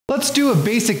Let's do a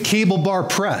basic cable bar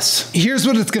press. Here's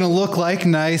what it's gonna look like,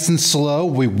 nice and slow.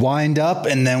 We wind up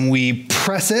and then we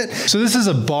press it. So this is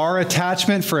a bar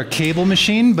attachment for a cable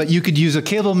machine, but you could use a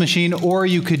cable machine or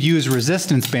you could use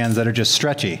resistance bands that are just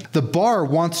stretchy. The bar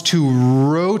wants to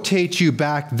rotate you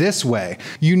back this way.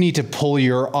 You need to pull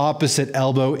your opposite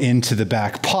elbow into the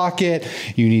back pocket.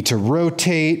 You need to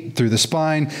rotate through the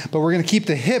spine, but we're gonna keep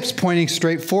the hips pointing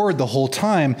straight forward the whole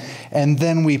time, and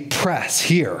then we press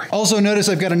here. Also notice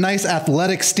I've got a nice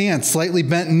athletic stance, slightly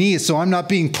bent knees, so I'm not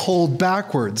being pulled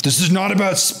backwards. This is not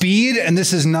about speed, and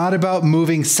this is not about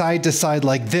moving side to side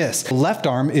like this. The left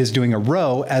arm is doing a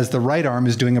row as the right arm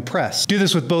is doing a press. Do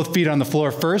this with both feet on the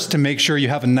floor first to make sure you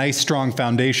have a nice strong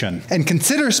foundation. And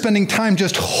consider spending time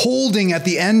just holding at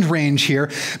the end range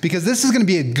here, because this is gonna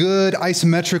be a good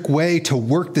isometric way to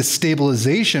work this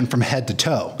stabilization from head to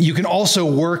toe. You can also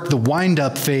work the wind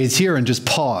up phase here and just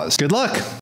pause. Good luck.